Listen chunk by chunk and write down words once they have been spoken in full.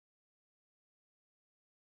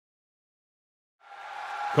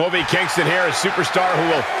Kofi Kingston here, a superstar who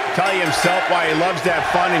will tell you himself why he loves to have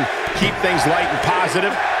fun and keep things light and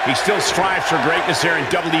positive. He still strives for greatness here in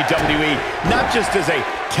WWE, not just as a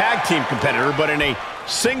tag team competitor, but in a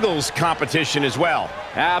singles competition as well.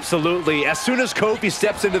 Absolutely. As soon as Kofi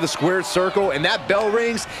steps into the squared circle and that bell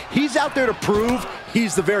rings, he's out there to prove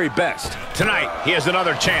he's the very best. Tonight, he has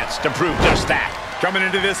another chance to prove just that. Coming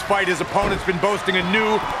into this fight, his opponent's been boasting a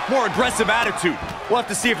new, more aggressive attitude. We'll have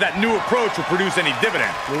to see if that new approach will produce any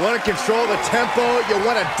dividend. You want to control the tempo, you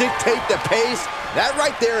want to dictate the pace. That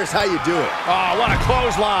right there is how you do it. Oh, what a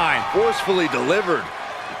clothesline. Forcefully delivered.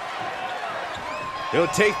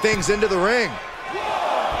 He'll take things into the ring.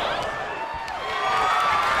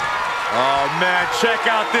 Oh, man, check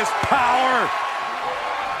out this power.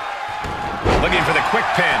 Looking for the quick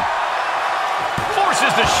pin.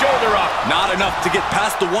 Forces the shoulder up. Not enough to get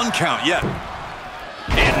past the 1 count yet.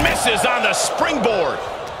 And misses on the springboard.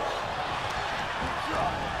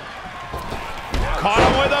 Caught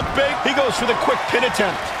him with a big... He goes for the quick pin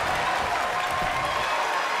attempt.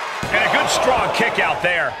 And a good strong kick out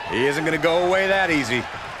there. He isn't going to go away that easy.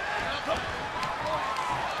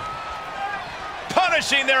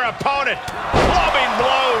 Punishing their opponent. Clubbing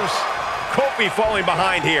blows. Kofi falling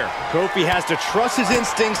behind here. Kofi has to trust his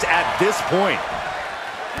instincts at this point.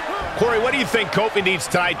 Corey, what do you think Kofi needs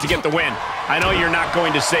tonight to get the win? I know you're not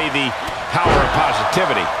going to say the power of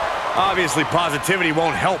positivity. Obviously, positivity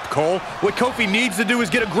won't help, Cole. What Kofi needs to do is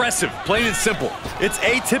get aggressive, plain and simple. It's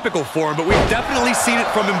atypical for him, but we've definitely seen it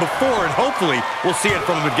from him before, and hopefully we'll see it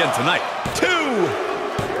from him again tonight. 2.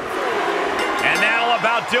 And that'll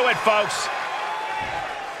about do it, folks.